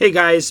Hey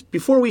guys,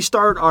 before we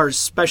start our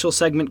special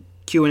segment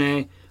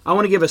Q&A, I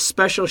want to give a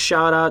special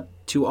shout out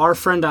to our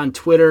friend on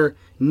Twitter,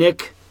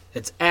 Nick.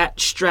 It's at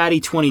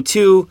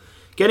Stratty22.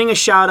 Getting a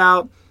shout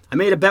out. I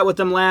made a bet with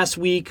him last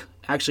week,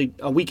 actually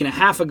a week and a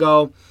half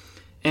ago,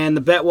 and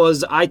the bet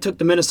was I took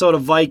the Minnesota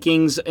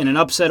Vikings in an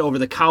upset over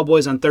the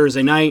Cowboys on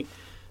Thursday night.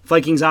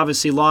 Vikings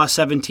obviously lost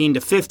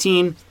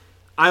 17-15.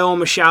 I owe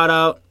him a shout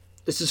out.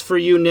 This is for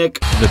you, Nick.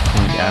 The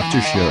Point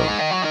After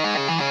Show.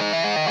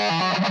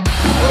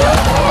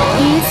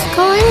 He's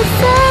going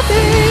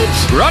savage.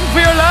 Run for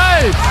your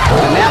lives!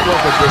 And that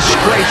was a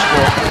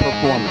disgraceful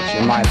performance,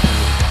 in my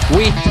opinion.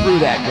 We threw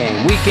that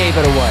game. We gave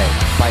it away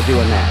by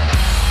doing that.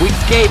 We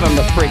gave them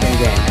the friggin'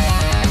 game.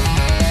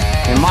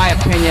 In my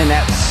opinion,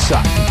 that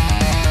sucked.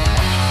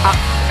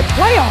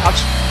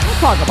 Playoffs? What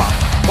talk about?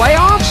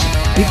 Playoffs?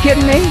 You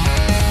kidding me?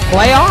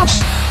 Playoffs?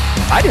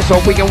 I just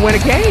hope we can win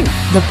a game.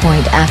 The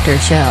Point After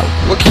Show.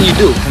 What can you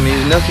do? I mean,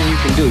 there's nothing you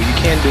can do. You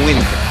can't do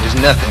anything. There's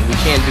nothing. We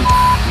can't do.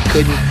 We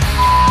couldn't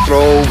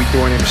throw. We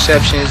throwing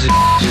interceptions. It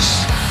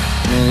just,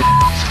 man.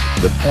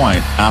 The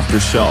Point After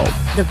Show.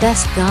 The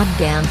best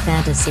goddamn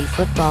fantasy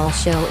football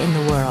show in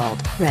the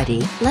world.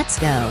 Ready? Let's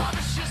go.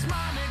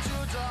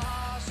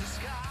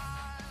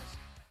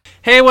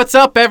 Hey, what's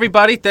up,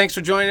 everybody? Thanks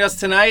for joining us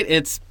tonight.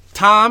 It's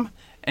Tom,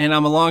 and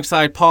I'm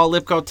alongside Paul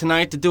Lipko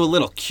tonight to do a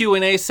little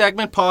Q&A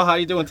segment. Paul, how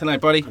you doing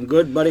tonight, buddy? I'm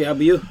good, buddy. How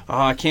about you? Oh,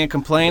 I can't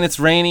complain. It's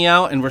rainy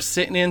out, and we're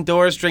sitting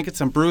indoors drinking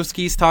some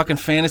brewskis, talking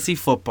fantasy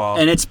football.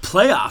 And it's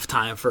playoff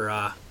time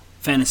for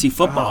fantasy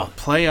football. Oh,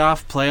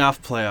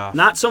 playoff.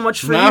 Not so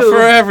much for Not you.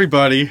 for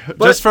everybody,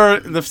 just for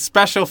the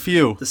special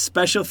few. The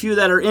special few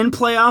that are in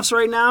playoffs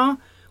right now.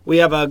 We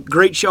have a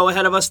great show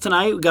ahead of us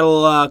tonight. We got a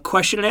little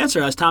question and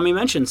answer, as Tommy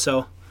mentioned.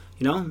 So,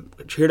 we're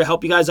here to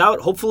help you guys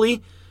out.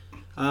 Hopefully,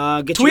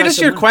 get Tweet you guys us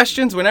your some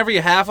questions whenever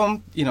you have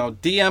them.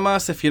 DM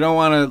us if you don't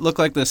want to look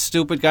like the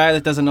stupid guy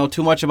that doesn't know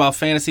too much about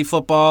fantasy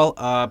football.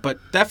 But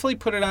definitely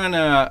put it on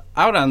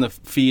out on the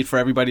feed for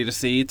everybody to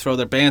see. Throw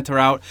their banter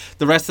out.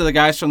 The rest of the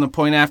guys from the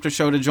Point After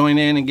Show to join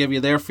in and give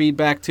you their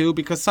feedback too.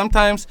 Because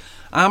sometimes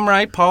I'm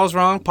right, Paul's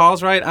wrong.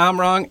 Paul's right, I'm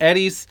wrong.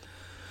 Eddie's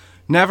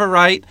never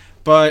right.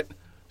 But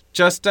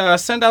just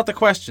send out the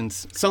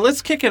questions. So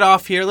let's kick it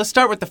off here. Let's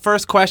start with the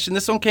first question.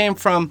 This one came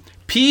from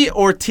P.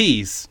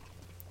 Ortiz.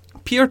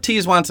 P.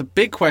 Ortiz wants a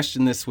big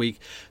question this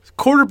week.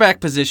 Quarterback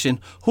position.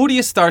 Who do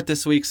you start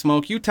this week,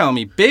 Smoke? You tell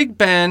me. Big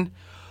Ben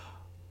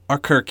or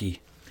Kirky?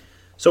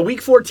 So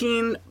week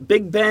 14,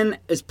 Big Ben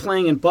is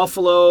playing in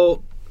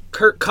Buffalo.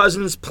 Kirk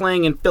Cousins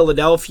playing in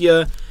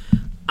Philadelphia.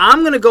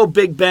 I'm going to go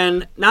Big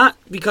Ben, not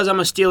because I'm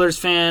a Steelers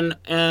fan,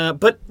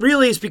 but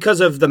really it's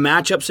because of the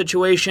matchup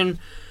situation.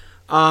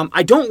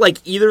 I don't like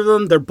either of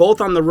them. They're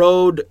both on the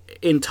road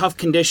in tough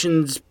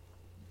conditions.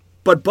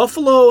 But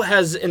Buffalo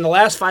has, in the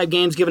last 5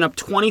 games, given up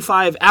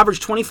average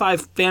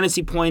 25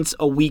 fantasy points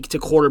a week to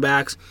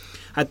quarterbacks.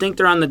 I think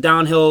they're on the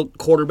downhill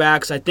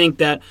quarterbacks. I think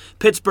that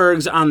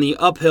Pittsburgh's on the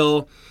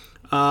uphill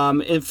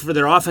for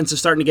their offense is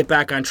starting to get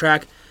back on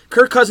track.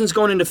 Kirk Cousins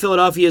going into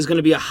Philadelphia is going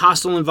to be a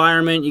hostile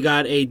environment. You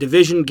got a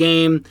division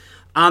game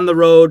on the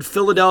road.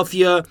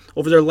 Philadelphia,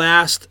 over their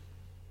last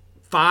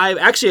 5,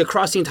 actually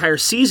across the entire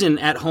season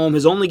at home,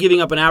 is only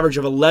giving up an average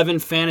of 11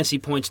 fantasy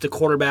points to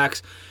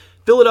quarterbacks.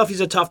 Philadelphia's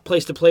a tough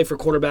place to play for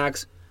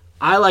quarterbacks.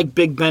 I like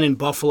Big Ben in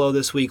Buffalo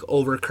this week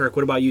over Kirk.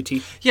 What about you,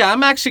 T? Yeah,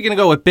 I'm actually going to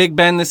go with Big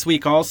Ben this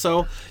week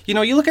also.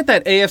 You look at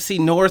that AFC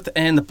North,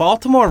 and the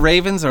Baltimore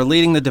Ravens are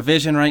leading the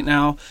division right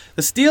now.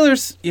 The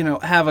Steelers,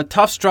 have a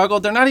tough struggle.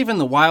 They're not even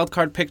the wild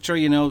card picture.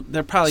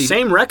 They're probably...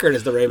 Same record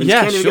as the Ravens.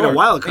 Yeah, Can't even get a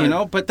wild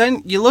card. But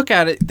then you look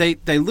at it,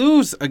 they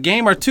lose a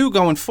game or two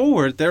going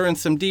forward. They're in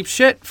some deep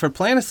shit for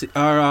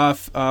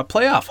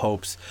playoff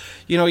hopes.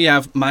 You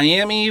have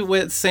Miami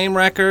with same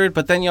record,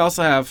 but then you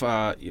also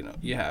have,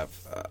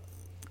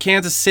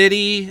 Kansas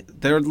City,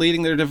 they're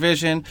leading their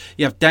division.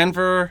 You have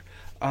Denver.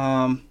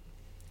 So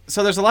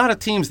there's a lot of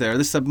teams there.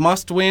 This is a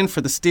must-win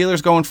for the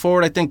Steelers going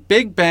forward. I think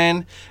Big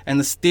Ben and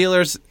the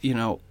Steelers,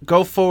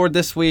 go forward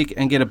this week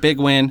and get a big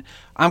win.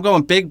 I'm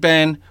going Big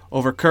Ben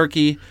over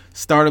Kirky.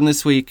 Start him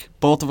this week.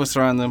 Both of us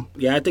are on them.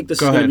 Yeah, I think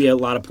this is going to be a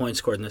lot of points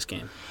scored in this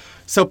game.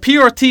 So P.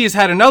 Ortiz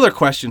had another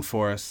question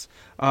for us.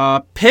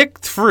 Pick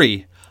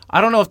 3. I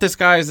don't know if this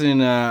guy's in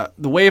the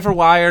waiver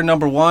wire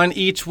number 1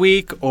 each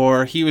week,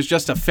 or he was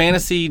just a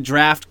fantasy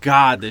draft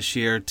god this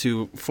year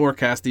to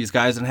forecast these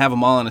guys and have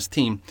them all on his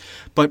team.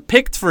 But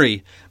pick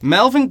 3.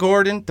 Melvin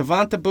Gordon,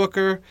 Devonta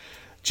Booker,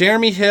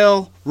 Jeremy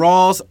Hill,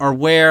 Rawls, or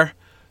Ware.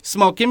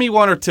 Smoke, give me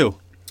 1 or 2.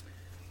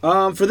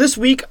 For this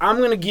week, I'm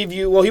going to give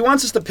you... Well, he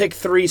wants us to pick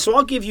 3, so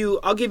I'll give you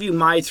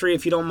my 3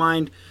 if you don't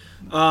mind.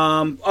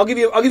 I'll give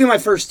you my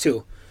first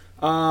 2.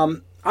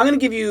 I'm going to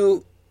give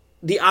you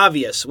the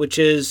obvious, which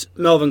is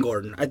Melvin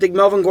Gordon. I think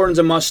Melvin Gordon's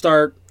a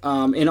must-start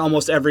in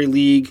almost every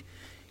league.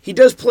 He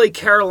does play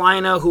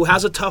Carolina, who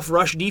has a tough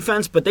rush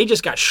defense, but they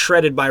just got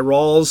shredded by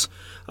Rawls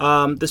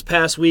this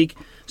past week.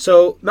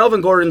 So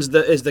Melvin Gordon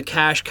is the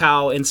cash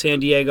cow in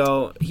San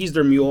Diego. He's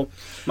their mule.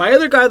 My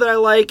other guy that I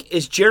like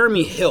is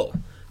Jeremy Hill.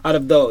 out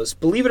of those.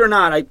 Believe it or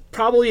not,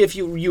 if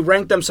you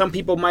rank them, some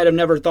people might have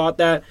never thought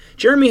that.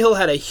 Jeremy Hill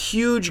had a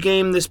huge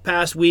game this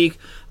past week.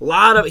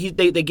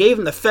 They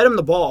fed him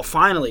the ball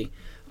finally.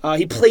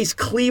 He plays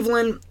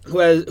Cleveland,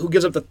 who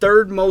gives up the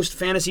third most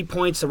fantasy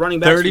points to running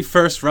backs.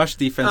 31st rush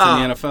defense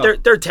in the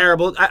NFL. They're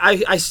terrible.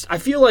 I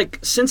feel like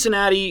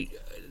Cincinnati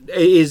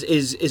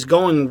is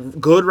going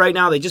good right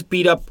now. They just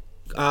beat up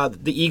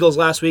the Eagles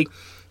last week.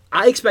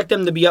 I expect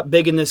them to be up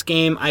big in this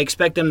game. I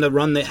expect them to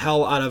run the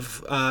hell out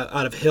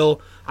of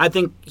Hill. I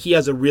think he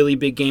has a really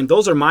big game.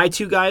 Those are my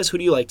two guys. Who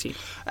do you like, T?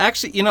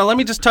 Actually, let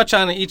me just touch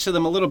on each of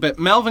them a little bit.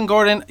 Melvin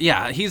Gordon,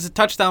 he's a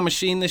touchdown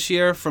machine this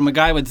year. From a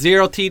guy with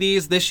 0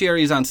 TDs, this year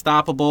he's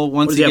unstoppable.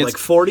 Once he gets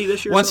 40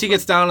 this year? Once he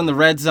gets down in the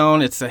red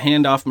zone, it's a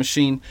handoff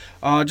machine.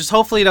 Just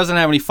hopefully he doesn't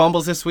have any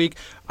fumbles this week.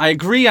 I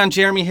agree on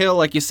Jeremy Hill.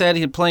 Like you said,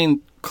 he's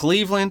playing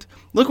Cleveland.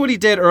 Look what he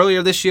did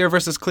earlier this year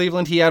versus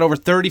Cleveland. He had over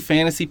 30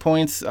 fantasy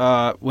points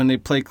when they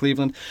played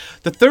Cleveland.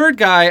 The third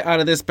guy out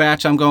of this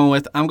batch I'm going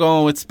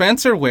with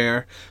Spencer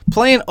Ware,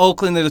 playing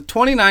Oakland. They're the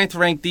 29th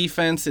ranked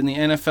defense in the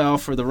NFL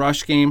for the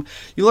rush game.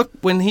 You look,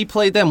 when he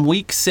played them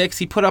week 6,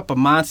 he put up a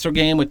monster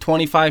game with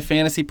 25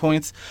 fantasy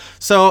points.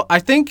 So I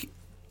think,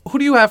 who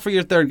do you have for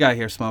your third guy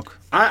here, Smoke?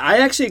 I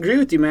actually agree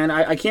with you, man.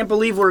 I can't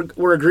believe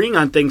we're agreeing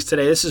on things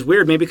today. This is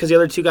weird, maybe because the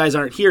other two guys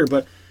aren't here,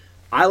 but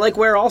I like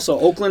Ware also.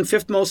 Oakland,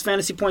 5th most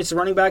fantasy points to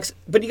running backs.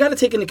 But you got to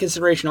take into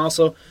consideration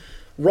also,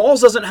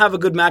 Rawls doesn't have a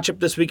good matchup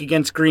this week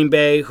against Green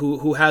Bay,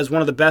 who has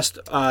one of the best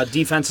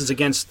defenses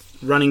against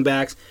running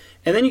backs.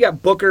 And then you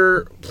got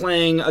Booker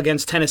playing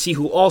against Tennessee,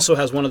 who also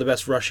has one of the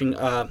best rushing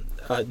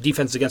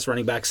defenses against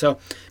running backs. So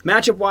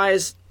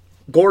matchup-wise,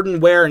 Gordon,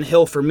 Ware, and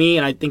Hill for me,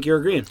 and I think you're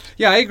agreeing.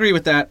 Yeah, I agree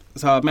with that.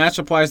 So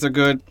matchup-wise, they're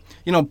good.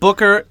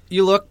 Booker,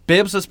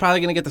 Bibbs was probably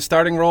going to get the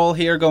starting role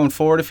here going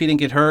forward if he didn't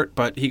get hurt,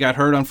 but he got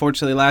hurt,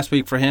 unfortunately, last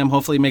week for him.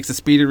 Hopefully he makes a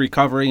speedy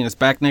recovery and is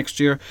back next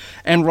year.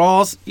 And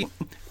Rawls,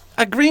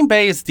 Green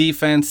Bay's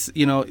defense,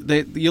 they're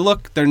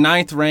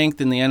 9th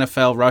ranked in the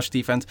NFL rush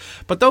defense,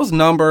 but those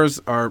numbers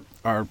are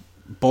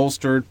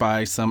bolstered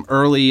by some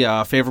early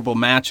favorable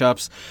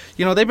matchups.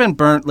 They've been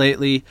burnt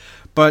lately,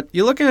 but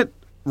you look at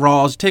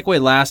Rawls, take away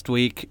last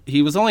week,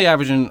 he was only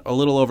averaging a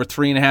little over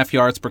 3.5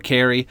 yards per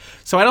carry.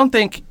 So I don't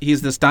think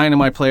he's this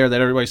dynamite player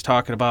that everybody's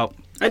talking about.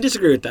 I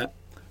disagree with that.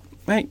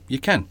 Hey, you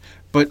can.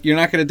 But you're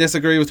not going to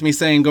disagree with me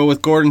saying go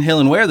with Gordon, Hill,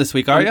 and Ware this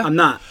week, are you? I'm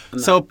not.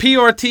 So P.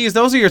 Ortiz,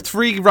 those are your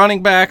 3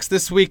 running backs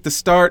this week to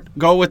start.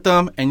 Go with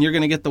them, and you're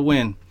going to get the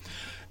win.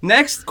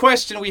 Next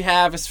question we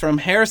have is from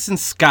Harrison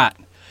Scott.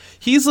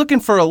 He's looking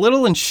for a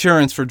little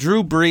insurance for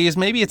Drew Brees.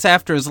 Maybe it's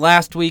after his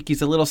last week.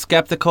 He's a little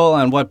skeptical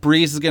on what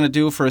Brees is going to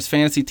do for his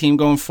fantasy team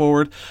going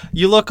forward.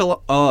 You look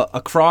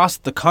across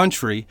the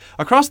country,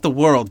 across the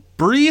world,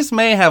 Brees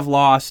may have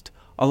lost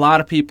a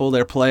lot of people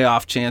their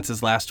playoff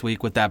chances last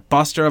week with that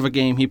buster of a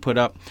game he put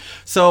up.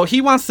 So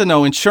he wants to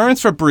know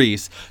insurance for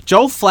Brees,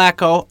 Joe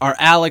Flacco or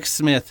Alex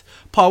Smith.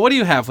 Paul, what do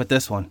you have with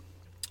this one?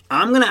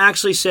 I'm going to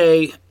actually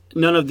say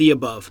none of the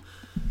above.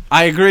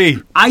 I agree.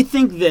 I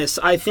think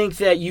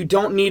that you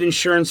don't need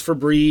insurance for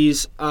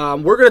Brees.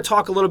 We're going to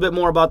talk a little bit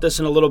more about this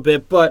in a little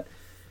bit, but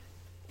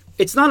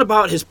it's not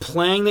about his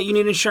playing that you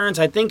need insurance.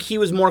 I think he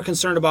was more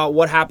concerned about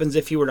what happens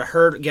if he were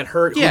to get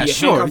hurt. Yeah,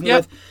 sure.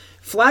 Yep.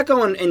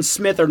 Flacco and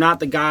Smith are not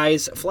the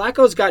guys.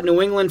 Flacco's got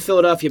New England,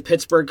 Philadelphia,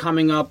 Pittsburgh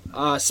coming up.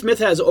 Smith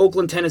has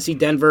Oakland, Tennessee,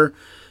 Denver.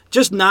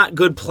 Just not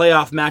good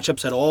playoff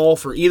matchups at all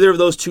for either of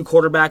those 2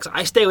 quarterbacks.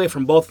 I stay away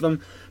from both of them.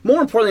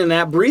 More importantly than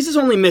that, Brees has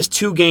only missed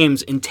 2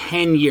 games in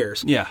 10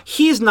 years. Yeah.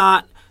 He's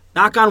not,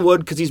 knock on wood,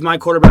 because he's my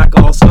quarterback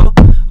also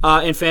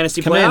in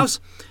fantasy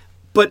playoffs.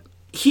 But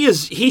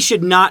he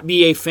should not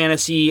be a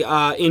fantasy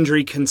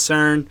injury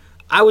concern.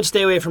 I would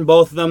stay away from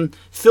both of them.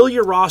 Fill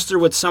your roster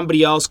with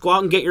somebody else. Go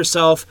out and get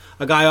yourself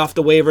a guy off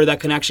the waiver that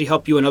can actually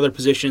help you in other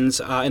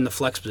positions in the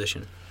flex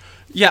position.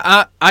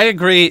 Yeah, I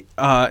agree.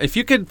 If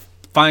you could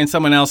find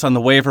someone else on the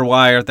waiver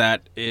wire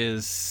that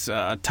is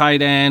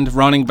tight end,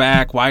 running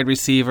back, wide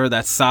receiver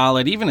that's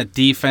solid, even a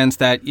defense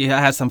that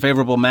has some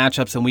favorable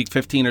matchups in week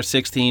 15 or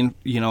 16,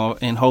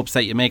 in hopes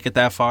that you make it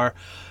that far,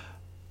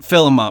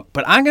 fill them up.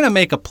 But I'm going to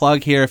make a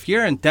plug here. If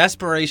you're in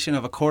desperation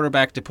of a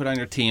quarterback to put on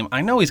your team,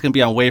 I know he's going to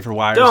be on waiver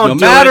wires no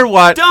matter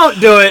what. Don't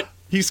do it.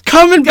 He's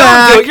coming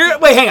back. Don't do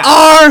it. Wait, hang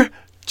on.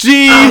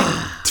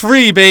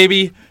 RG3,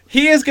 baby.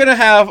 He is going to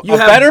have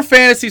better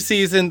fantasy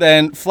season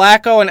than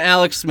Flacco and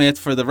Alex Smith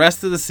for the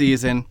rest of the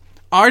season.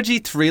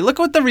 RG3, look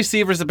what the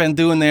receivers have been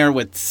doing there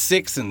with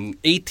 6 and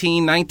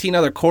 18, 19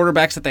 other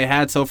quarterbacks that they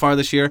had so far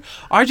this year.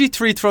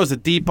 RG3 throws a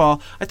deep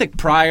ball. I think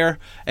Pryor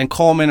and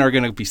Coleman are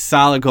going to be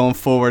solid going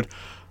forward.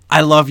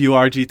 I love you,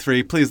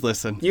 RG3. Please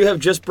listen. You have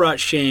just brought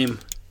shame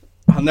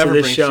I'll never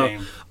to this bring show.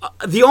 shame.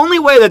 The only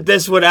way that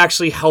this would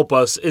actually help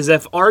us is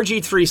if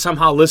RG3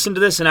 somehow listened to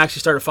this and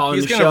actually started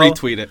following the show. He's going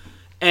to retweet it.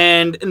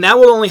 And that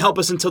will only help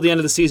us until the end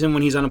of the season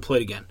when he's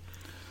unemployed again.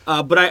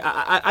 But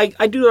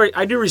I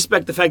do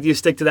respect the fact that you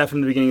stick to that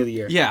from the beginning of the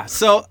year. Yeah,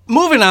 so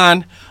moving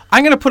on,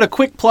 I'm going to put a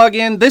quick plug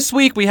in. This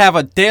week we have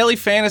a daily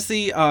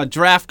fantasy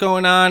draft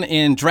going on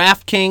in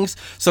DraftKings.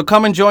 So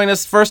come and join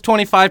us. First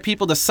 25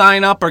 people to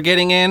sign up are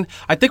getting in.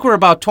 I think we're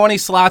about 20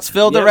 slots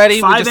filled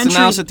already. We just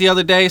announced it the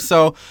other day.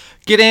 So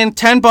get in.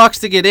 $10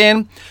 to get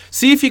in.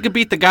 See if you can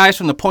beat the guys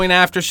from the Point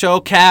After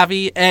Show.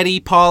 Cavi, Eddie,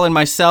 Paul, and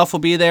myself will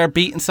be there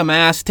beating some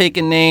ass,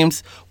 taking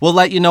names. We'll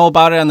let you know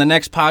about it on the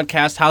next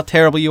podcast, how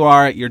terrible you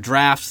are at your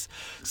drafts.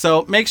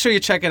 So make sure you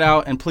check it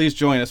out, and please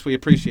join us. We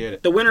appreciate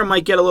it. The winner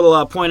might get a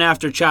little point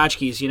after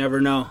tchotchkes. You never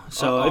know.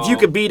 So if you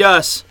could beat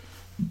us,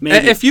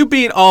 maybe. If you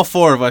beat all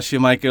four of us, you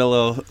might get a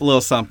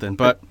little something.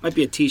 But might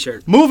be a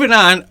T-shirt. Moving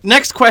on.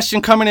 Next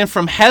question coming in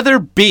from Heather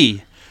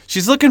B.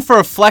 She's looking for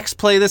a flex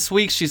play this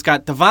week. She's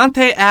got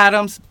Davante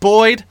Adams,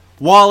 Boyd,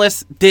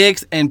 Wallace,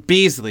 Diggs, and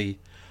Beasley.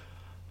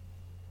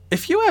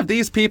 If you have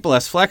these people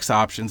as flex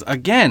options,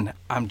 again,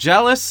 I'm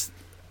jealous.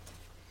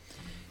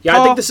 Yeah,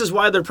 I think this is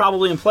why they're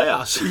probably in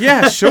playoffs.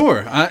 Yeah,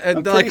 sure.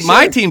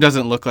 My team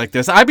doesn't look like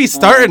this. I'd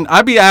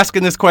be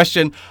asking this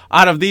question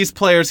out of these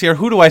players here.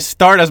 Who do I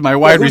start as my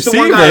wide receivers? The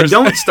one guy I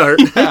don't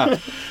start. Yeah.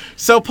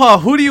 So, Paul,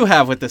 who do you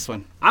have with this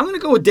one? I'm going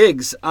to go with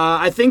Diggs.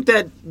 I think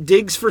that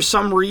Diggs, for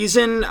some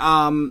reason,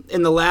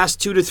 in the last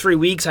 2 to 3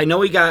 weeks, I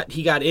know he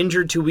got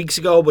injured 2 weeks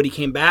ago, but he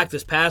came back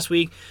this past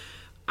week.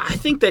 I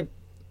think that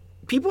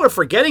people are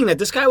forgetting that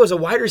this guy was a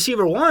wide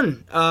receiver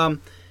one.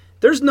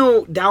 There's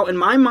no doubt in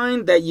my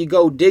mind that you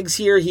go Diggs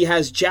here. He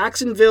has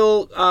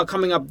Jacksonville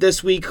coming up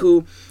this week,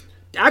 who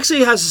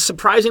actually has a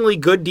surprisingly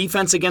good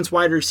defense against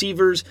wide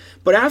receivers.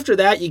 But after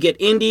that, you get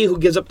Indy, who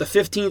gives up the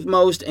 15th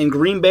most, and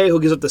Green Bay, who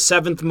gives up the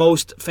 7th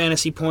most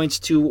fantasy points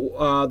to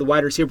the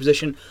wide receiver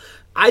position.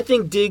 I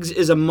think Diggs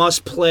is a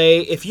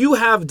must-play. If you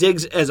have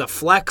Diggs as a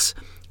flex,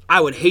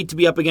 I would hate to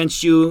be up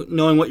against you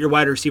knowing what your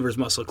wide receivers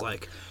must look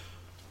like.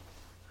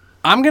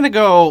 I'm going to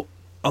go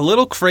a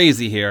little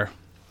crazy here.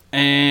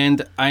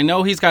 And I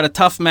know he's got a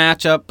tough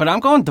matchup, but I'm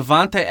going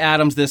Davante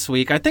Adams this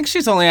week. I think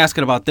she's only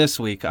asking about this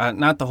week,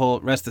 not the whole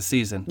rest of the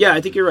season. Yeah,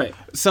 I think you're right.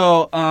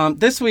 So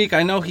this week,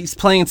 I know he's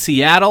playing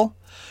Seattle,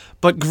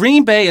 but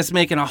Green Bay is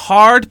making a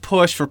hard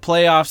push for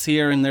playoffs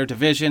here in their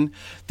division.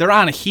 They're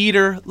on a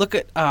heater. Look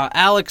at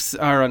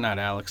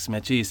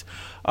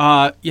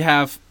you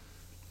have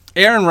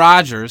Aaron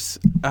Rodgers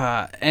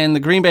and the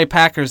Green Bay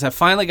Packers have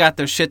finally got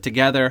their shit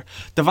together.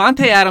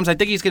 Davante Adams, I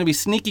think he's going to be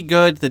sneaky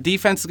good. The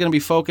defense is going to be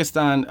focused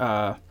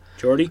on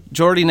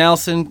Jordy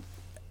Nelson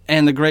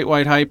and the Great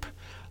White Hype.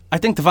 I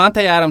think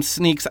Davante Adams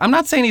sneaks. I'm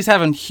not saying he's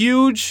having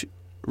huge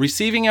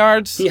receiving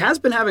yards. He has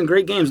been having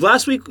great games.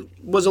 Last week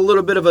was a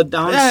little bit of a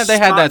down spot. Yeah, they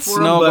had that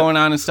snow going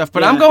on and stuff.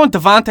 But yeah. I'm going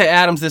Davante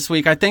Adams this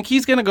week. I think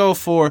he's going to go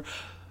for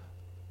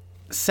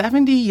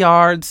 70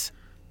 yards.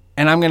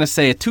 And I'm going to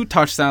say 2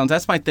 touchdowns.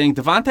 That's my thing.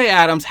 Davante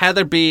Adams,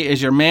 Heather B,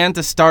 is your man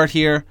to start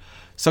here.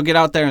 So get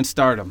out there and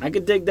start him. I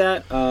could dig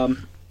that.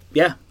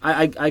 Yeah,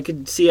 I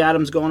could see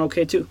Adams going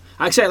okay, too.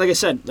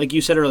 Like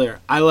you said earlier,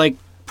 I like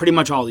pretty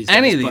much all these guys.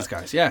 Any of these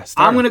guys, yeah.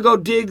 I'm going to go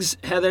Diggs,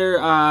 Heather.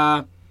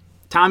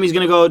 Tommy's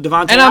going to go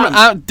Davante Adams.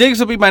 And Diggs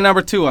will be my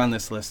number 2 on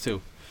this list,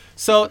 too.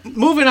 So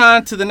moving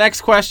on to the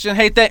next question.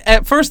 Hey,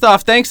 first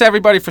off, thanks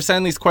everybody for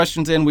sending these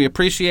questions in. We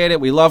appreciate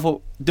it. We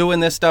love doing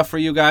this stuff for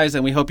you guys,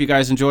 and we hope you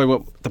guys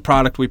enjoy the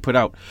product we put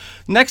out.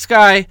 Next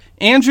guy,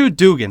 Andrew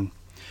Dugan.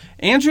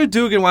 Andrew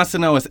Dugan wants to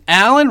know, is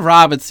Allen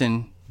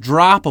Robinson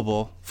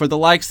droppable for the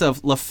likes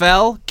of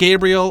LaFell,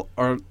 Gabriel,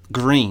 or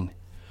Green?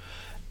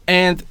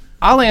 And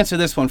I'll answer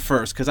this one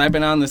first because I've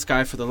been on this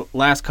guy for the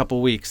last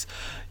couple weeks.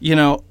 You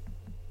know,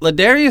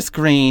 Ladarius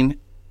Green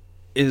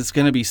is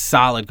going to be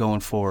solid going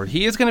forward.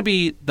 He is going to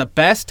be the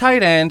best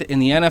tight end in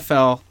the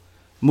NFL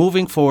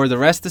moving forward the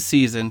rest of the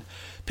season.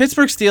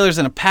 Pittsburgh Steelers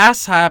in a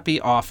pass-happy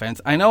offense.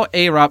 I know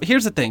A-Rob.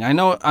 Here's the thing. I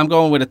know I'm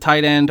going with a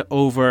tight end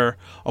over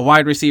a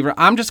wide receiver.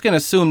 I'm just going to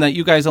assume that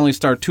you guys only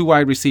start 2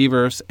 wide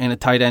receivers and a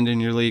tight end in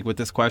your league with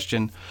this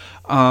question.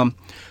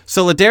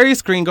 So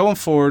Ladarius Green going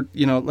forward,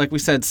 like we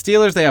said,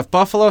 Steelers, they have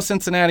Buffalo,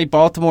 Cincinnati,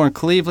 Baltimore, and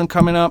Cleveland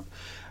coming up.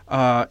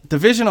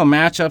 Divisional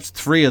matchups,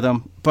 3 of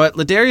them. But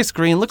Ladarius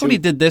Green, look what he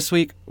did this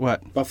week.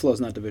 What?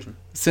 Buffalo's not division.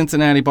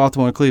 Cincinnati,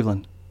 Baltimore, and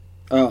Cleveland.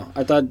 Oh,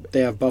 I thought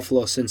they have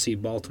Buffalo,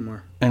 Cincy,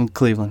 Baltimore. And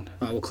Cleveland.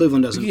 Oh, well,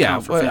 Cleveland doesn't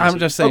count for fantasy. I'm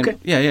just saying. Okay.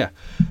 Yeah.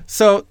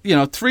 So,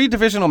 3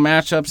 divisional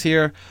matchups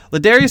here.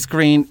 Ladarius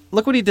Green,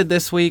 look what he did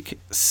this week.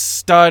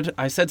 Stud.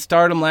 I said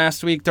start him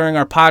last week during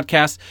our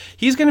podcast.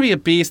 He's going to be a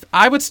beast.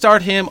 I would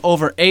start him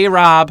over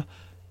A-Rob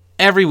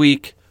every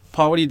week.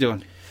 Paul, what are you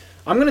doing?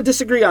 I'm going to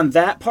disagree on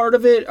that part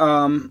of it.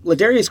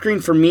 Ladarius Green,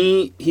 for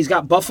me, he's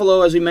got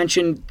Buffalo, as we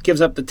mentioned,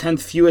 gives up the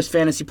 10th fewest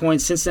fantasy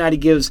points. Cincinnati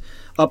gives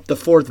up the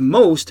 4th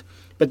most.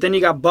 But then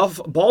you got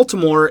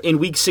Baltimore in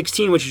Week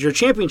 16, which is your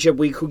championship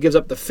week, who gives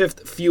up the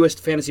 5th fewest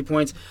fantasy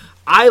points.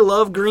 I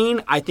love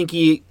Green. I think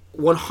he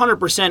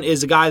 100%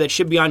 is a guy that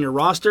should be on your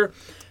roster.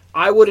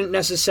 I wouldn't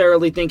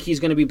necessarily think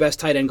he's going to be best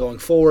tight end going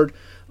forward.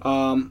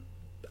 Will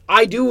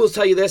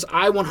tell you this.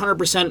 I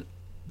 100%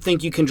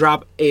 think you can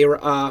drop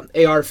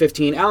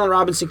AR-15. Allen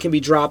Robinson can be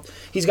dropped.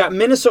 He's got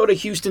Minnesota,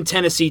 Houston,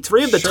 Tennessee,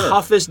 3 of the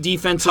toughest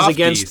defenses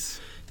against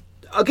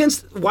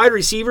against wide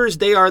receivers,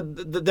 they're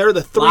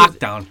the three.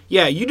 Lockdown.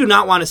 Yeah, you do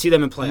not want to see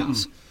them in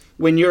playoffs.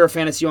 When you're a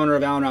fantasy owner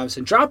of Allen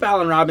Robinson, drop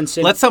Allen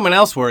Robinson. Let someone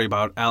else worry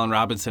about Allen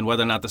Robinson,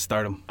 whether or not to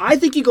start him. I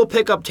think you go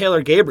pick up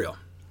Taylor Gabriel.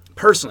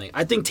 Personally,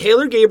 I think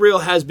Taylor Gabriel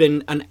has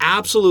been an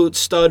absolute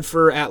stud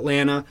for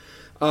Atlanta.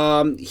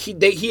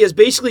 He has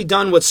basically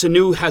done what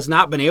Sanu has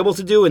not been able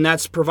to do, and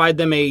that's provide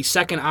them a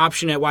second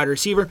option at wide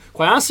receiver.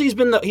 Quite honestly,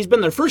 he's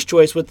been their first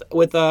choice with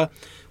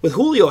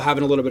Julio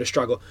having a little bit of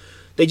struggle.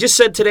 They just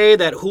said today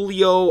that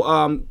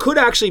Julio could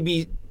actually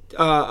be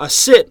a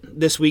sit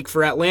this week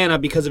for Atlanta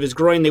because of his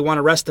groin. They want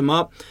to rest him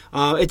up.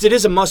 It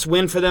is a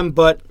must-win for them,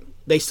 but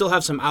they still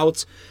have some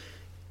outs.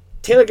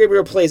 Taylor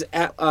Gabriel plays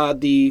at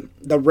the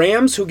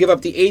Rams, who give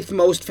up the 8th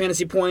most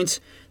fantasy points.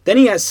 Then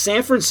he has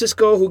San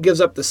Francisco, who gives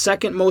up the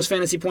 2nd most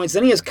fantasy points.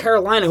 Then he has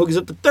Carolina, who gives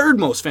up the 3rd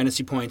most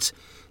fantasy points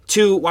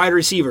to wide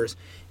receivers.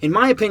 In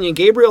my opinion,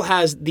 Gabriel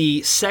has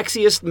the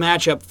sexiest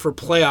matchup for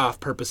playoff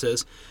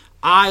purposes.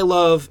 I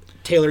love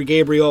Taylor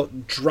Gabriel.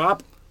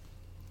 Drop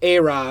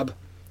A-Rob.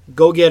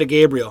 Go get a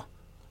Gabriel.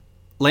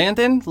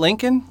 Landon?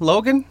 Lincoln?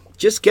 Logan?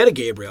 Just get a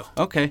Gabriel.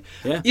 Okay.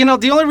 Yeah.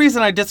 The only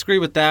reason I disagree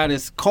with that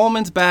is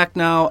Coleman's back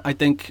now. I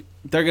think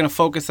they're going to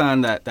focus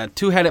on that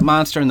two-headed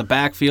monster in the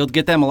backfield,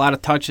 get them a lot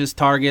of touches,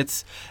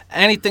 targets,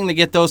 anything to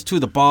get those two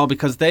the ball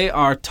because they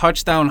are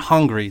touchdown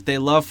hungry. They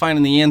love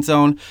finding the end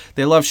zone.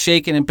 They love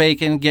shaking and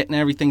baking, getting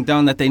everything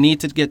done that they need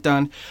to get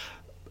done.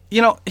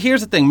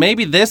 Here's the thing.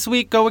 Maybe this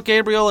week go with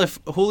Gabriel if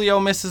Julio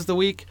misses the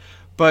week,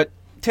 but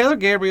Taylor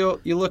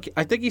Gabriel,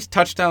 I think he's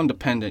touchdown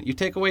dependent. You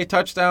take away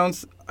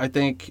touchdowns, I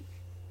think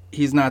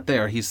he's not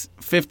there. He's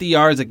 50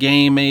 yards a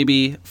game,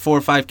 maybe 4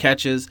 or 5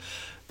 catches.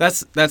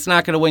 That's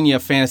not going to win you a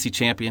fantasy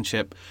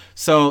championship.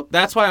 So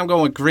that's why I'm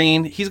going with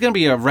Green. He's going to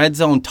be a red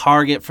zone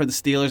target for the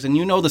Steelers, and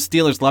the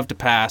Steelers love to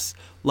pass,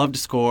 love to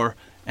score,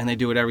 and they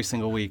do it every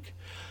single week.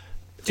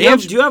 Do you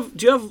have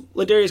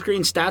Ladarius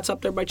Green's stats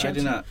up there by chance? I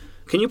do not.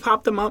 Can you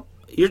pop them up?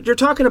 You're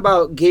talking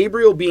about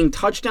Gabriel being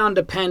touchdown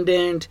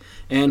dependent,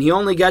 and he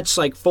only gets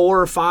like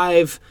 4 or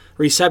 5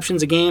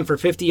 receptions a game for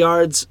 50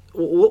 yards.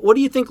 What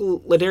do you think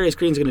Ladarius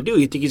Green's going to do?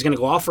 You think he's going to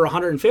go off for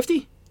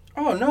 150?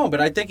 Oh, no, but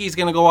I think he's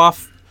going to go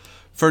off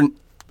for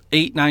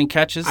 8-9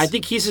 catches. I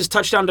think he's as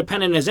touchdown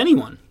dependent as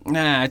anyone.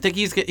 Nah, I think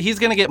he's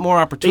going to get more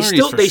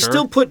opportunities. They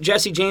still put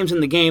Jesse James in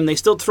the game. They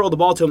still throw the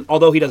ball to him,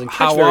 although he doesn't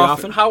catch very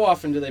often. How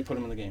often do they put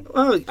him in the game?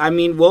 I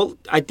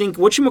think it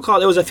was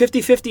a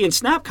 50-50 in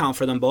snap count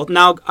for them both.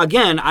 Now,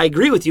 again, I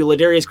agree with you.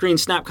 Ladarius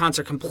Green's snap counts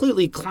are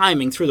completely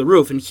climbing through the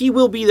roof, and he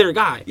will be their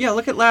guy. Yeah,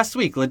 look at last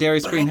week.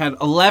 Ladarius Green had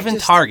 11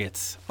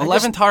 targets.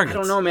 11 targets. I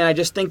don't know, man. I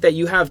just think that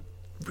you have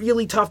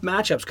really tough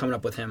matchups coming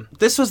up with him.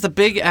 This was the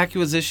big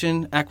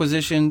acquisition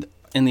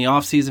in the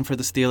offseason for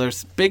the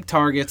Steelers. Big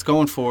targets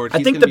going forward.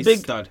 He's going to be a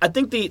stud. I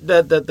think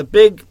the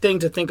big thing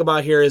to think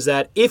about here is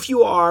that if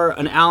you are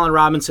an Allen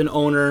Robinson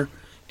owner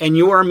and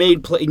you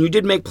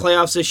did make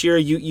playoffs this year,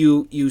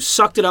 you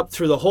sucked it up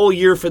through the whole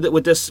year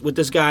with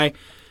this guy,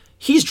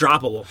 he's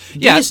droppable.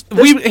 Yes,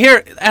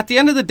 here at the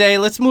end of the day,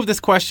 let's move this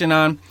question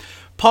on.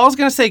 Paul's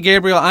going to say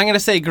Gabriel, I'm going to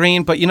say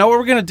Green, but you know what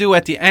we're going to do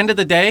at the end of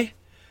the day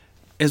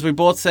is we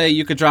both say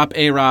you could drop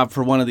A-Rob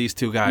for one of these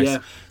two guys. Yeah.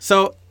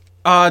 So,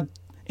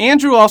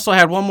 Andrew also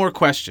had one more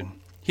question.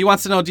 He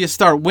wants to know, do you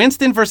start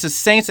Winston versus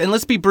Saints? And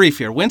let's be brief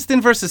here. Winston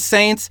versus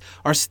Saints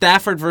or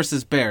Stafford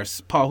versus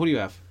Bears? Paul, who do you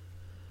have?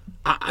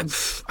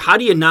 How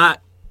do you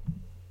not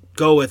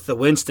go with the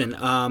Winston?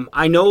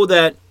 I know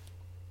that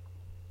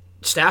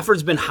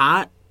Stafford's been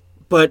hot,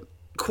 but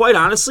quite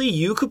honestly,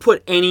 you could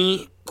put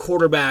any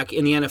quarterback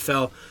in the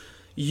NFL.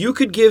 You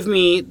could give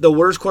me the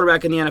worst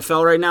quarterback in the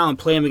NFL right now and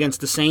play him against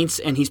the Saints,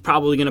 and he's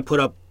probably going to put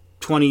up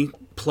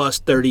 20-plus,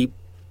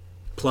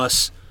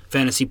 30-plus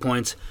fantasy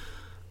points.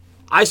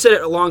 I said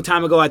it a long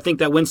time ago. I think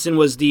that Winston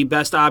was the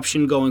best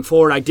option going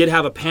forward. I did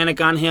have a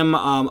panic on him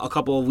a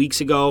couple of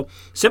weeks ago,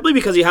 simply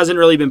because he hasn't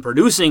really been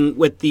producing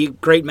with the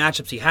great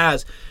matchups he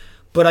has.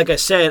 But like I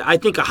said, I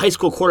think a high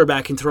school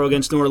quarterback can throw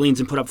against New Orleans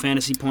and put up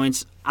fantasy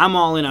points. I'm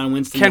all in on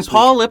Winston. Can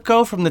Paul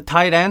Lipko from the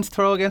tight ends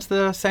throw against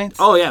the Saints?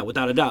 Oh, yeah,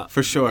 without a doubt.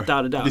 For sure.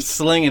 Without a doubt. He's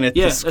slinging it.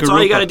 Yeah, that's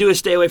all you got to do is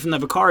stay away from the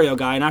Vicario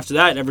guy, and after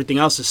that, everything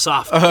else is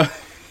soft.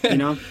 You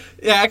know?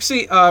 Yeah,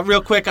 actually,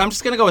 real quick, I'm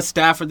just going to go with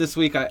Stafford this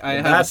week. I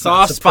have a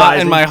soft spot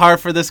in my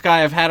heart for this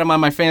guy. I've had him on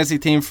my fantasy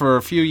team for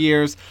a few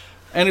years.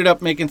 Ended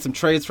up making some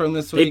trades for him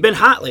this week. They've been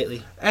hot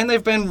lately. And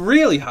they've been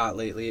really hot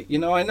lately. You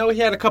know, I know he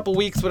had a couple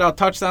weeks without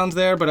touchdowns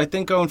there, but I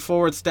think going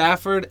forward,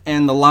 Stafford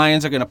and the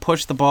Lions are going to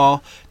push the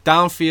ball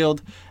downfield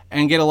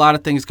and get a lot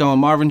of things going.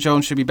 Marvin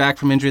Jones should be back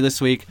from injury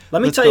this week.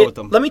 Let me tell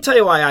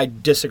you why I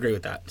disagree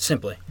with that,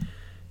 simply.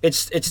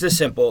 It's this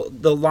simple.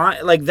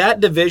 That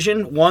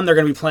division, one, they're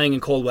going to be playing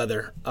in cold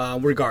weather,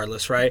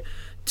 regardless, right?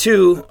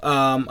 Two,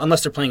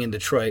 unless they're playing in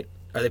Detroit.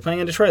 Are they playing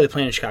in Detroit or are they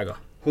playing in Chicago?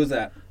 Who's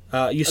that?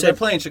 You said they're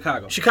playing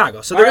Chicago.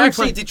 So they're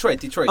actually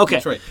Detroit. Okay.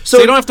 Detroit. So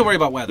you don't have to worry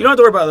about weather. You don't have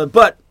to worry about it.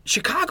 But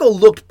Chicago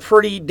looked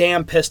pretty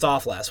damn pissed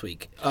off last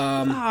week.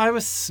 I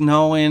was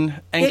snowing,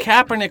 and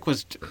Kaepernick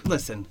was.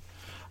 Listen,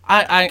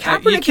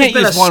 Kaepernick you can't has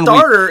been use a 1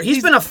 starter. week.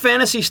 He's been a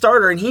fantasy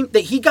starter, and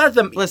he got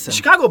them. Listen,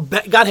 Chicago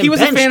got him. He was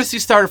benched a fantasy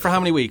starter for how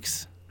many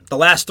weeks? the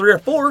last 3 or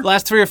 4.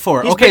 Last 3 or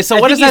 4. He's Okay, been- so I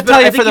what think does that he's been- tell I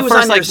you think for the he was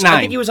first on like your, 9? I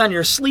think he was on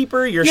your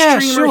sleeper, your Yeah,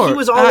 streamer. sure. He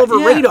was all over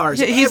yeah. radars.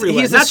 Yeah,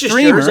 everywhere. he's Not a just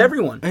streamer. yours,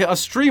 everyone. A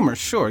streamer,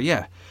 sure,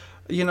 yeah.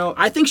 You know,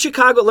 I think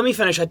Chicago. Let me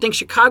finish. I think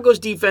Chicago's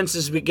defense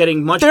is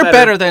getting much they're better.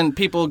 better than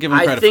people give them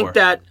I credit think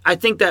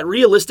for. that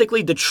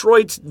realistically,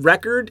 Detroit's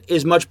record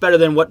is much better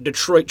than what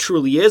Detroit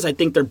truly is. I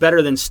think they're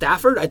better than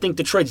Stafford. I think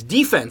Detroit's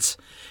defense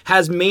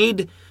has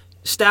made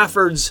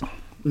Stafford's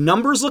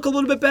numbers look a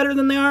little bit better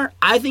than they are.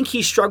 I think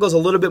he struggles a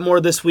little bit more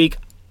this week.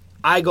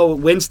 I go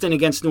Winston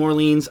against New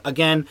Orleans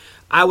again.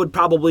 I would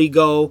probably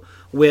go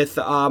with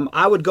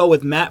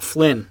Matt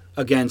Flynn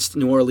against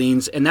New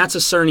Orleans, and that's a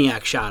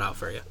Cerniak shout out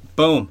for you.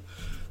 Boom.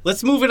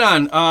 Let's move it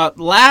on.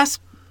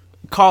 Last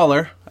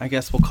caller, I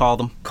guess we'll call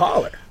them.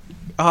 Caller.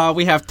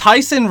 We have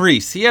Tyson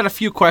Reese. He had a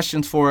few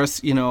questions for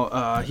us. You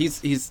know,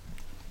 he's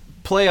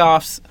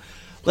playoffs.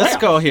 Let's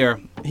go here.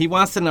 He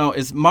wants to know,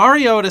 is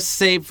Mariota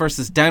safe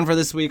versus Denver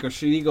this week, or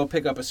should he go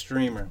pick up a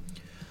streamer?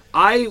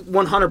 I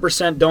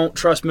 100% don't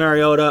trust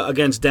Mariota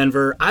against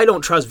Denver. I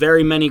don't trust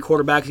very many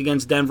quarterbacks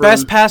against Denver.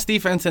 Best pass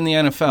defense in the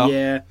NFL.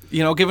 Yeah.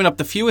 You know, giving up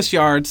the fewest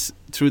yards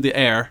through the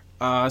air.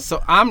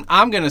 So I'm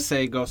gonna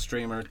say go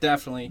streamer,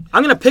 definitely.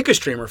 I'm going to pick a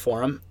streamer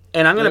for him,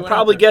 and I'm going Lay to one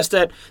probably out there. guess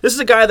that this is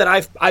a guy that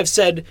I've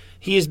said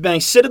he has been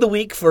sit of the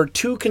week for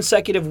 2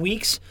 consecutive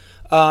weeks,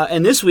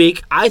 and this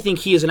week I think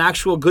he is an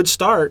actual good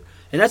start,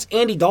 and that's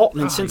Andy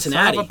Dalton in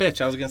Cincinnati. Son of a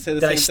bitch, I was gonna say the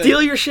Did same I steal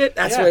thing. your shit?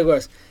 That's Yeah. what it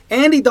was.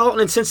 Andy Dalton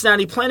in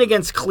Cincinnati playing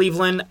against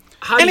Cleveland.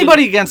 How do you-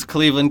 Anybody against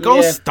Cleveland, go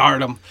Yeah.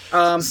 start him.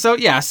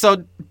 So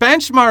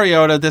bench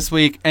Mariota this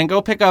week and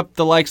go pick up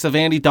the likes of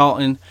Andy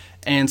Dalton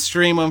and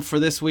stream them for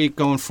this week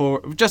going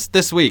forward. Just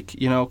this week,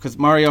 you know, because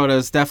Mariota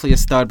is definitely a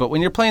stud. But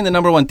when you're playing the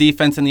number 1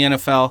 defense in the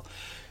NFL,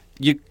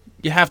 you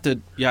have to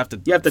fade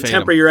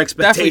temper him. your Definitely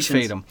expectations.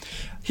 fade him.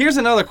 Here's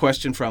another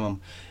question from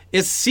him: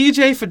 is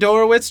CJ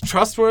Fedorowicz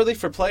trustworthy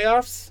for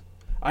playoffs?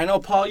 I know,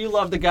 Paul, you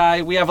love the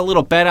guy. We have a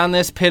little bet on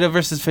this: Pitta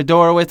versus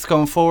Fedorowicz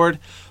going forward.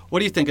 What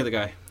do you think of the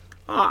guy?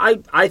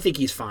 I think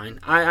he's fine.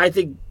 I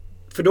think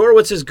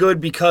Fedorowicz is good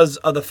because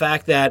of the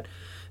fact that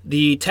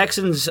the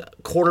Texans'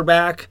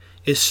 quarterback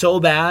is so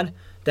bad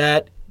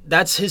that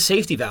that's his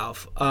safety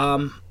valve.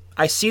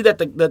 I see that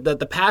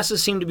the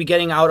passes seem to be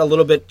getting out a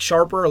little bit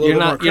sharper, a little bit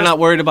more crisp. You're not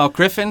worried about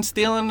Griffin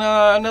stealing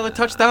another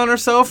touchdown or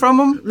so from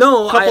him?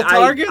 No, couple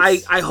targets.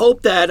 I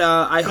hope that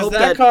I hope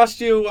that cost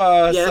you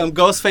Yeah. some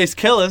Ghostface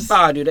killers.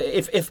 Dude,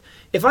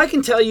 if I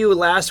can tell you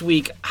last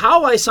week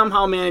how I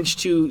somehow managed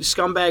to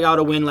scumbag out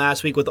a win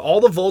last week with all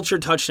the vulture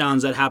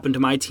touchdowns that happened to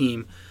my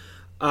team,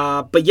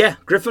 but yeah,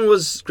 Griffin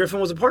was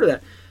a part of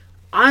that.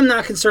 I'm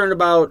not concerned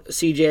about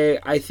CJ.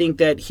 I think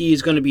that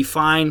he's going to be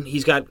fine.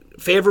 He's got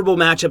favorable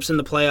matchups in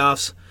the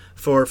playoffs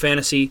for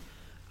fantasy.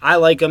 I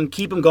like him.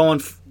 Keep him going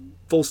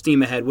full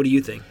steam ahead. What do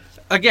you think?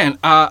 Again,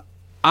 I'm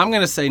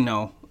going to say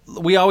no.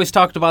 We always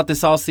talked about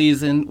this all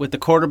season with the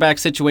quarterback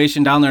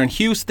situation down there in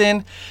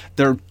Houston.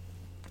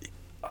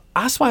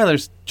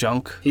 Osweiler's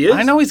junk. He is.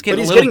 I know he's But getting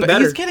he's a little getting bit.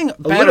 better. He's getting A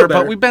little better,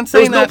 better. but we've been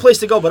saying There's no place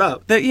to go but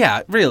up.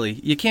 Yeah, really.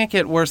 You can't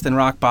get worse than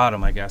rock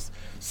bottom, I guess.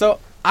 So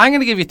I'm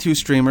going to give you 2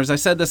 streamers. I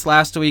said this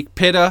last week,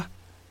 Pitta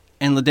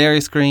and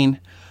Ladarius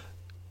Green.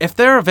 If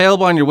they're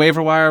available on your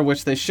waiver wire,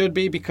 which they should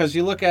be, because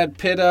you look at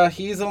Pitta,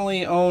 he's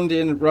only owned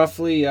in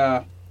roughly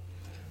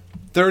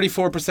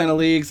 34% of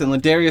leagues, and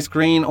Ladarius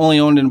Green only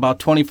owned in about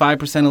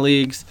 25% of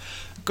leagues.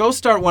 Go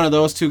start one of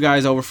those 2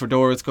 guys over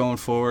Fedorowicz going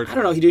forward. I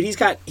don't know, dude. He's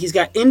got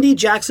Indy,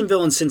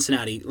 Jacksonville, and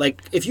Cincinnati. Like,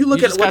 if you look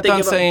You at just what got they done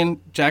give up, saying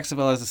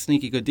Jacksonville has a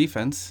sneaky good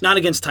defense. not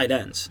against tight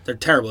ends. They're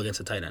terrible against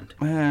a tight end.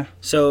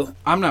 So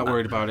I'm not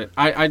worried about it.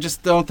 I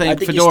just don't think,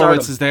 think you start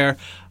Fedorowicz him. is there.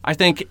 I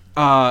think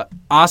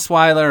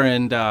Osweiler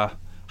and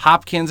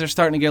Hopkins are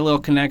starting to get a little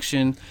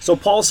connection.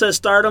 Paul says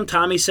start him.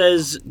 Tommy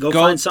says go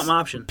find something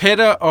option.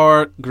 Pitta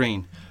or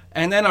Green.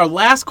 And then our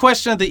last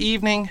question of the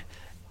evening,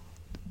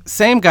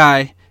 same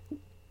guy.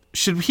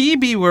 Should he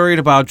be worried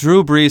about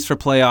Drew Brees for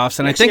playoffs?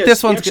 And I think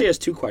this one's... He actually has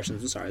 2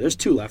 questions. I'm sorry. There's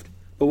 2 left.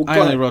 But we'll go I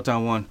only ahead. wrote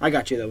down 1. I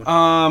got you that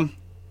one.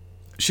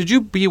 Should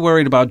you be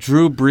worried about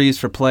Drew Brees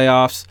for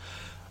playoffs?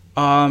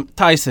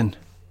 Tyson,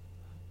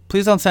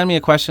 please don't send me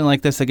a question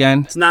like this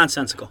again. It's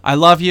nonsensical. I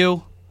love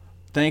you.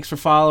 Thanks for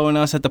following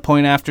us at the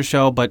Point After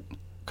Show, but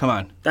come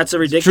on. That's a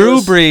Drew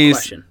ridiculous Brees,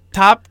 question.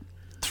 top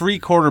 3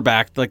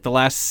 quarterback like the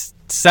last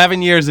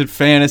 7 years in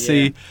fantasy.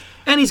 Yeah.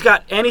 And he's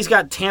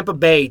got Tampa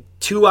Bay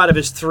 2 out of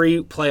his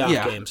 3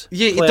 playoff games.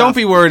 Yeah, don't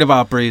be worried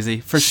about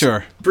Breezy, for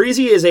sure.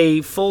 Breezy is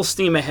a full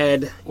steam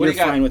ahead. What You're do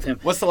you got? fine with him.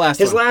 What's the last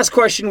His one? last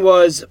question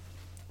was,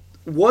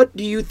 what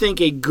do you think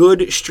a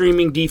good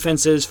streaming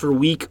defense is for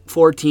Week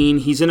 14?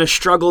 He's in a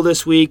struggle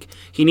this week.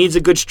 He needs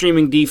a good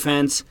streaming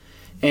defense.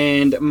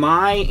 And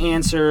my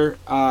answer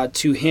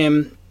to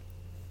him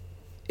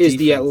is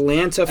the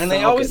Atlanta Falcons. And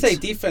they always say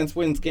defense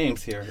wins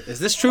games here. Is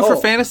this true for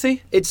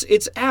fantasy?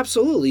 It's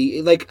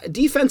absolutely, like,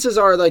 defenses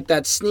are like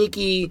that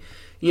sneaky,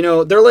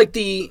 they're like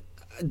the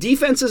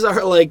defenses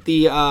are like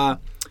the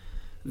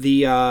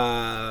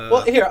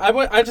Well, here,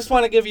 I just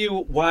want to give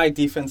you why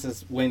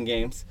defenses win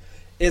games.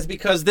 Is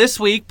because this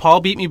week, Paul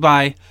beat me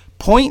by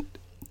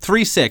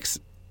 0.36.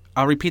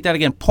 I'll repeat that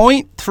again,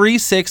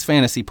 0.36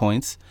 fantasy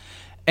points.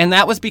 And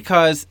that was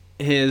because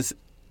his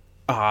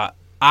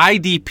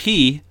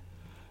IDP,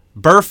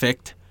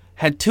 Perfect,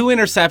 had 2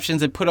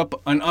 interceptions and put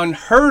up an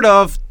unheard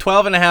of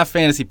 12.5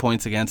 fantasy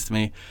points against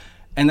me.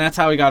 And that's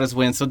how he got his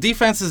win. So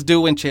defenses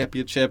do win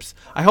championships.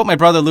 I hope my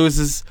brother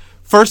loses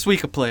first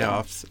week of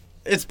playoffs.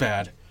 It's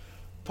bad.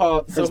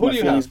 Paul, so who do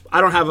you have? I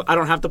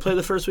don't have to play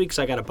the first week because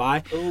I got to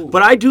bye.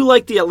 But I do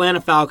like the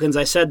Atlanta Falcons.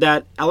 I said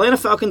that Atlanta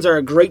Falcons are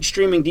a great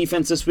streaming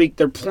defense this week.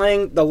 They're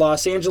playing the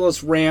Los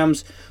Angeles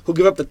Rams, who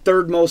give up the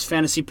 3rd most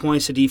fantasy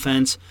points to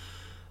defense.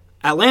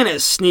 Atlanta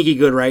is sneaky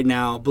good right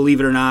now, believe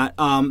it or not.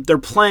 They're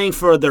playing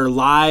for their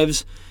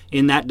lives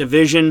in that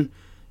division,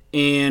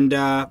 and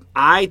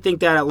I think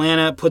that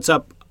Atlanta puts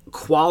up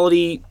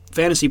quality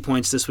fantasy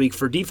points this week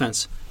for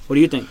defense. What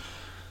do you think?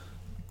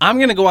 I'm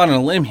going to go out on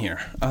a limb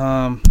here.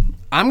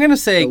 I'm going to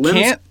say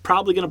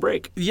probably going to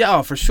break.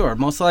 Yeah, for sure.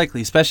 Most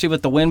likely, especially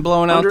with the wind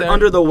blowing out there.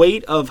 Under the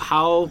weight of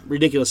how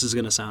ridiculous it's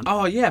going to sound.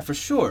 Oh, yeah, for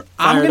sure.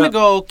 I'm going to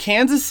go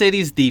Kansas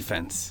City's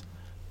defense.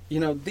 You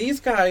know, these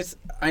guys,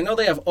 I know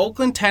they have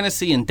Oakland,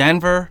 Tennessee, and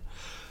Denver,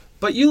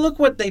 but you look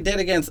what they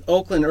did against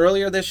Oakland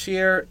earlier this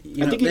year.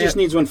 I think he just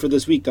needs one for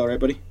this week, though, right,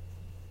 buddy?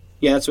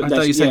 Yeah, that's what I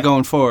thought you said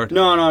going forward.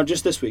 No,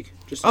 just this week.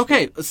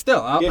 Okay,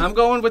 still, I'm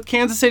going with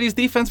Kansas City's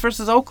defense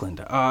versus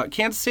Oakland.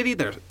 Kansas City,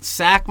 they're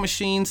sack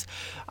machines,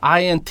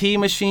 INT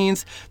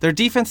machines. Their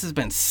defense has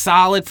been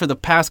solid for the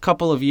past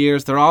couple of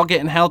years. They're all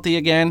getting healthy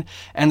again,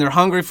 and they're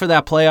hungry for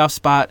that playoff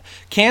spot.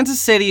 Kansas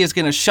City is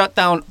going to shut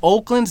down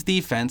Oakland's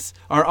defense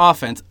or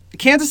offense.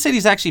 Kansas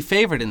City's actually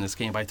favored in this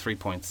game by 3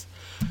 points.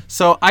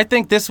 So I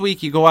think this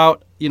week you go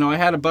out. You know, I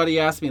had a buddy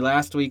ask me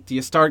last week, do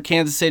you start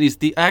Kansas City's...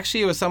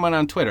 Actually, it was someone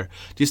on Twitter.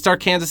 Do you start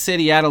Kansas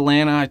City at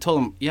Atlanta? I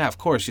told him, yeah, of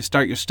course. You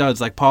start your studs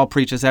like Paul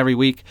preaches every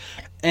week.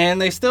 And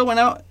they still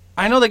went out.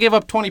 I know they gave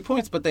up 20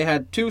 points, but they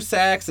had 2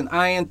 sacks, an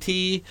INT,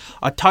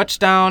 a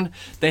touchdown.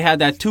 They had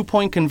that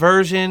 2-point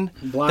conversion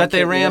that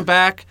they ran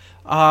back.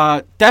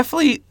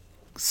 Definitely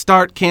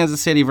start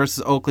Kansas City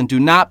versus Oakland.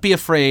 Do not be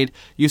afraid.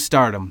 You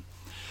start them.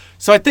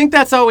 So I think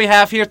that's all we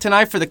have here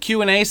tonight for the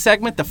Q&A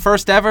segment, the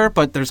first ever,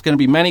 but there's going to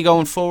be many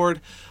going forward.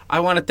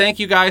 I want to thank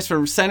you guys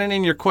for sending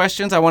in your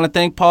questions. I want to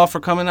thank Paul for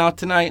coming out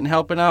tonight and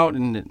helping out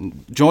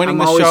and joining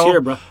the show. I'm always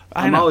here, bro.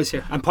 I'm always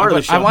here. I'm part of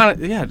the show.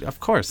 Yeah, of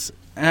course.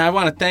 And I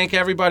want to thank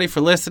everybody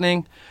for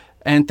listening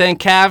and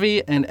thank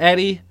Cavi and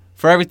Eddie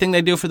for everything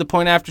they do for the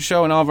Point After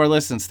Show and all of our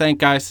listens. Thank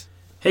guys.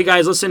 Hey,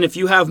 guys, listen, if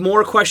you have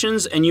more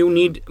questions and you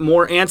need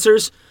more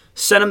answers,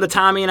 send them to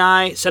Tommy and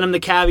I. Send them to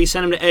Cavi.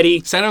 Send them to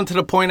Eddie. Send them to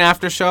the Point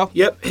After Show.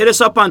 Yep. Hit us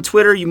up on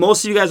Twitter.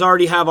 Most of you guys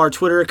already have our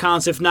Twitter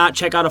accounts. If not,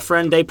 check out a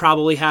friend. They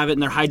probably have it,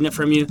 and they're hiding it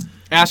from you.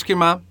 Ask your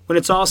mom. When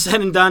it's all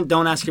said and done,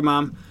 don't ask your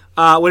mom.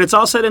 When it's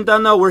all said and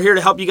done, though, we're here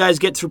to help you guys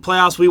get through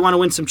playoffs. We want to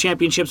win some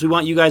championships. We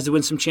want you guys to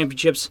win some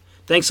championships.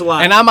 Thanks a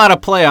lot. And I'm out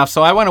of playoffs,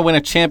 so I want to win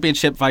a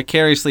championship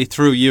vicariously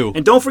through you.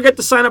 And don't forget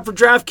to sign up for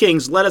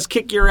DraftKings. Let us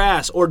kick your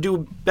ass, or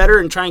do better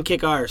and try and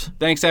kick ours.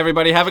 Thanks,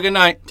 everybody. Have a good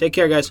night. Take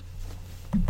care, guys.